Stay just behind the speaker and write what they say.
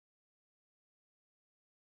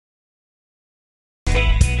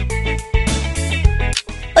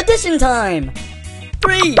Addition time!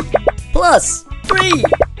 3 plus 3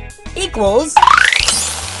 equals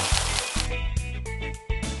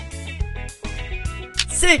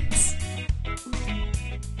 6.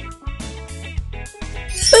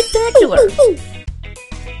 Spectacular!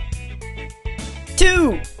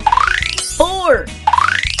 2, 4,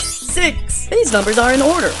 6. These numbers are in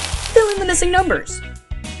order. Fill in the missing numbers.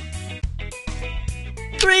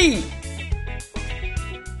 3.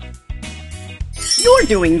 You're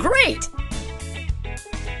doing great!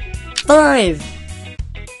 5,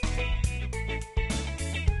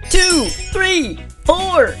 2, 3,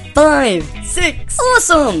 4, 5, 6.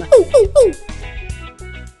 Awesome!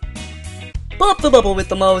 Pop the bubble with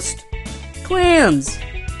the most. Clams.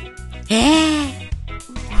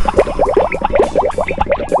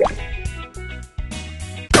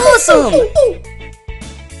 Awesome!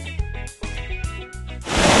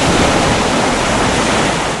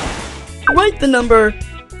 Write the number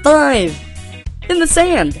 5 in the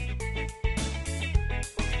sand.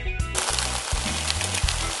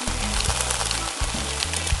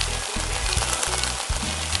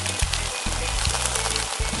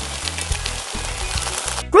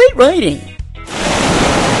 Great writing!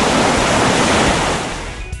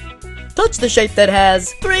 Touch the shape that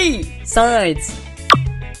has 3 sides.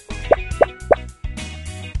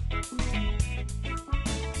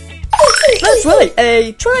 That's right,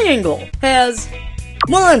 a triangle has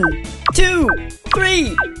 1, 2,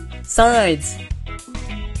 3 sides.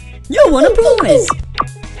 You won a prize!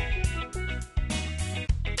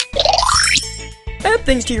 Add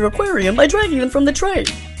things to your aquarium by dragging them from the tray.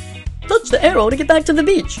 Touch the arrow to get back to the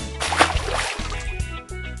beach.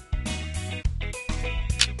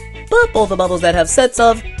 Pop all the bubbles that have sets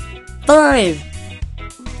of 5.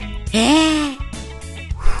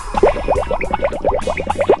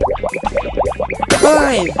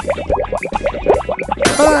 5, 5,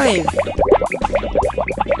 5,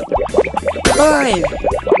 5,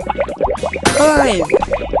 5,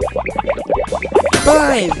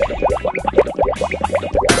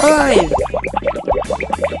 5,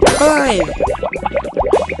 5,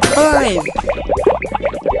 5,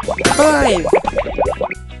 5,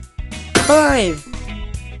 5.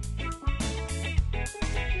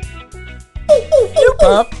 You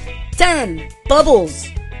pop 10 bubbles.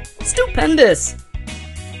 Stupendous!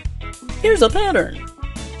 Here's a pattern.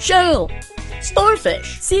 Shell,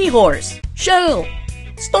 starfish, seahorse, shell,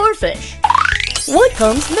 starfish. What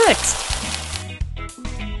comes next?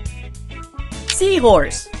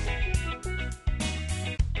 Seahorse.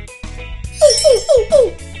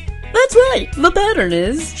 That's right, the pattern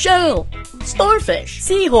is shell, starfish,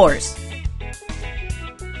 seahorse.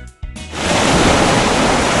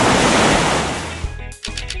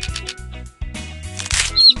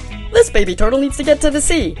 This baby turtle needs to get to the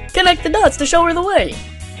sea. Connect the dots to show her the way.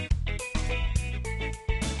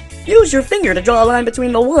 Use your finger to draw a line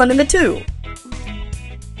between the 1 and the 2.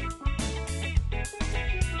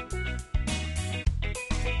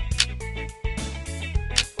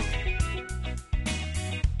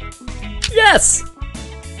 Yes!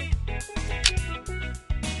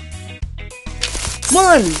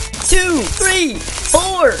 1, 2, 3,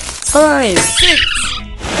 4, 5, 6.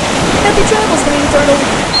 Happy travels, tiny turtle!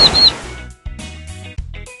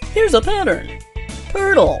 Here's a pattern.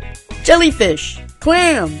 Turtle, jellyfish,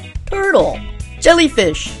 clam, turtle,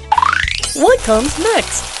 jellyfish. What comes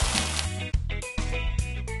next?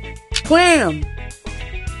 Clam.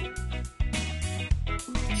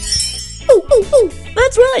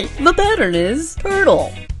 That's right, the pattern is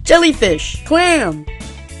turtle, jellyfish, clam.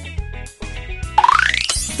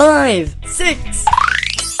 5, 6.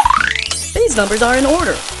 These numbers are in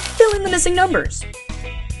order. Fill in the missing numbers.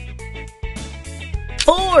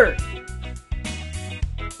 4.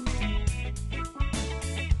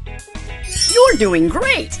 You're doing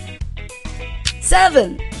great!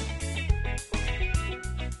 7.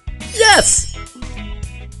 Yes!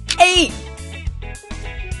 8.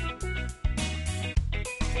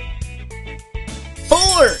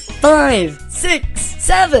 4, 5, 6,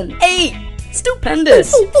 7, 8.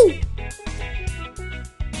 Stupendous!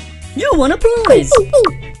 You won a prize!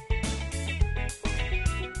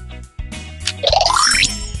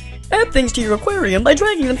 Add things to your aquarium by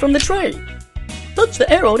dragging them from the tray. Touch the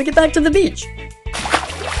arrow to get back to the beach.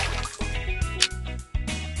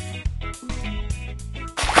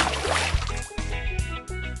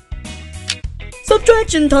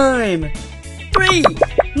 Subtraction time! 3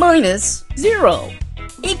 minus 0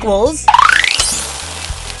 equals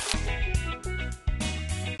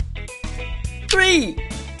 3.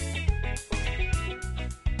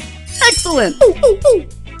 Excellent!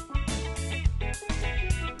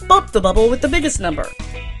 Pop the bubble with the biggest number.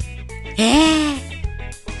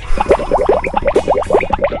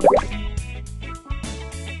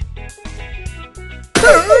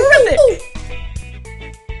 Terrific!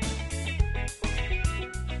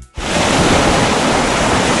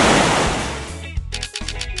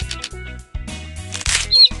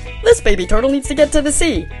 This baby turtle needs to get to the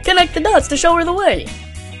sea. Connect the dots to show her the way.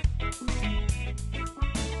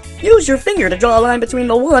 Use your finger to draw a line between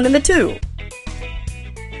the 1 and the 2.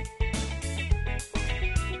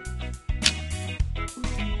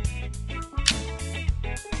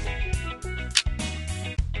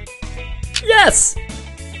 Yes!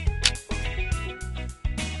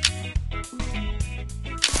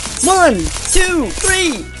 1, 2,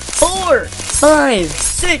 3, 4, 5,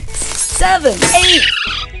 6, 7, 8.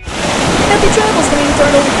 Happy travels, tiny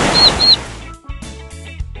turtle!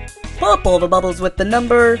 Pop all the bubbles with the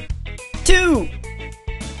number 2.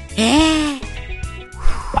 2.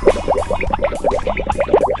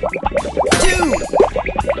 2.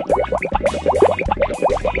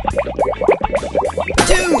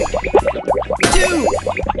 2. 2.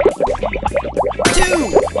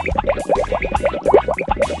 2.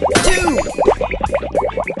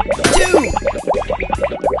 2.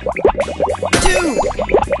 2.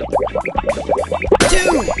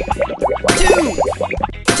 2. 2.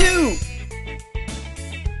 2.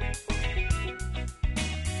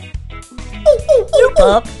 You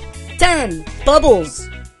pop 10 bubbles.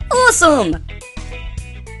 Awesome!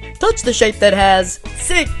 Touch the shape that has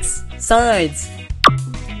 6 sides.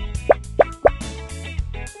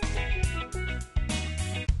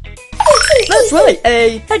 That's right,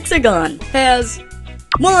 a hexagon has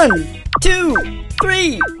 1, 2,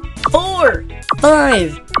 3, 4,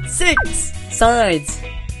 5, 6 sides.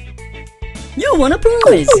 You won a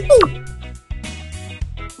prize!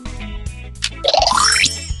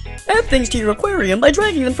 Add things to your aquarium by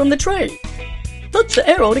dragging them from the tray. Touch the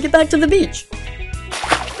arrow to get back to the beach.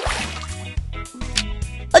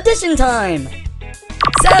 Addition time!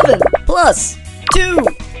 7 plus 2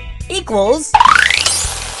 equals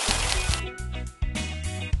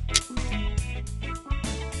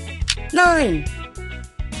 9.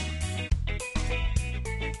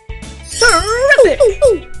 Terrific!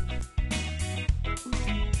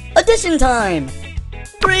 Addition time!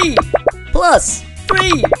 3 plus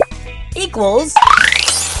 3 equals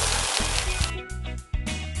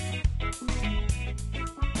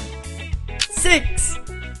 6.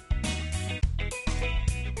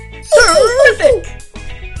 Terrific!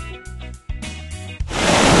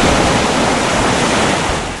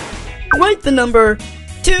 Write the number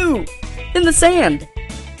 2 in the sand.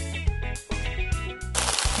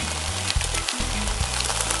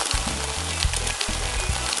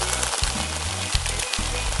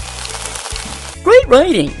 Great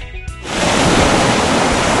writing!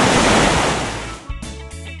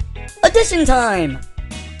 Addition time!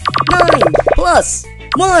 9 plus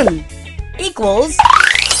 1 equals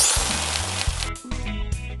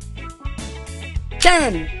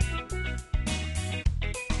 10.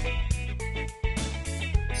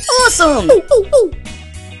 Awesome!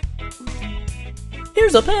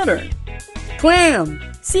 Here's a pattern. Clam,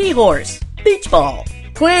 seahorse, beach ball.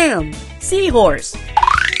 Clam, seahorse.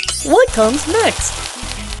 What comes next?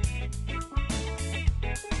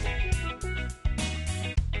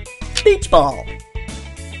 Beach ball.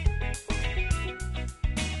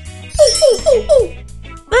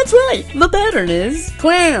 That's right, the pattern is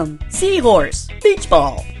clam, seahorse, beach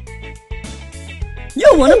ball.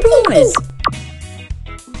 You won a prize!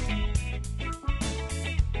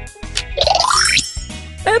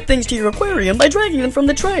 Add things to your aquarium by dragging them from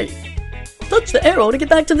the tray. Touch the arrow to get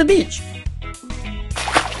back to the beach.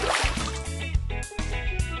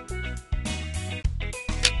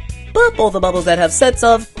 Pop all the bubbles that have sets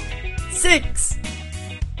of 6.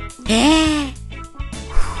 6.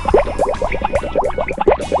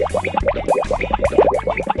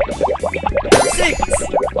 6.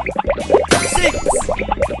 6.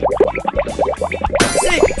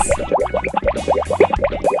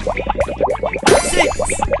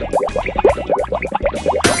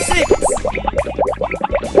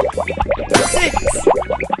 6.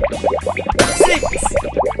 6.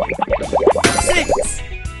 6.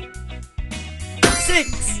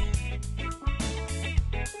 6.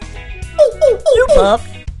 You pop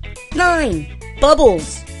 9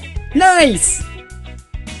 bubbles. Nice!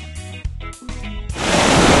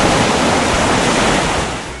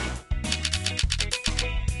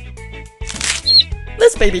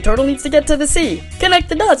 This baby turtle needs to get to the sea. Connect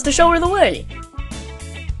the dots to show her the way.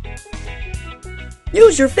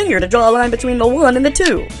 Use your finger to draw a line between the 1 and the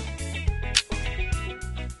 2.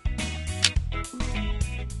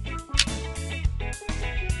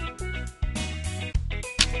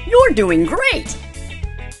 You're doing great!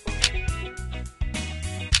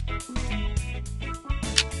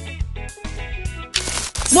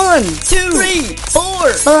 One, two, three,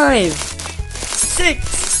 four, five, 6,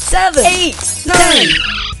 7, 8, 9.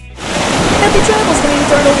 Happy travels, tiny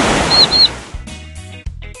turtle!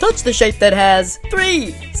 Touch the shape that has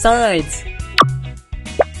 3 sides.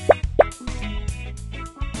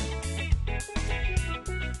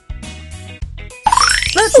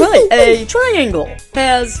 That's right, a triangle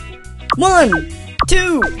has 1,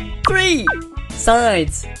 2, 3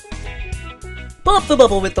 sides. Pop the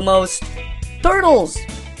bubble with the most turtles.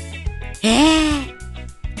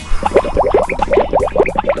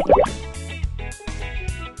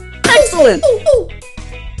 Excellent!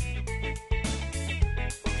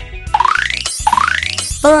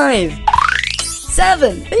 5,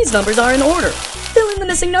 7. These numbers are in order. Fill in the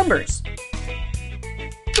missing numbers.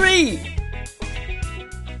 3.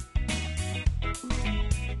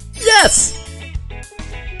 Yes!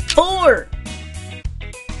 4.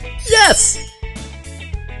 Yes!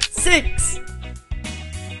 6.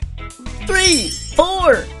 3,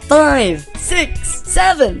 4, 5, 6,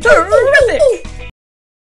 7. Terrific!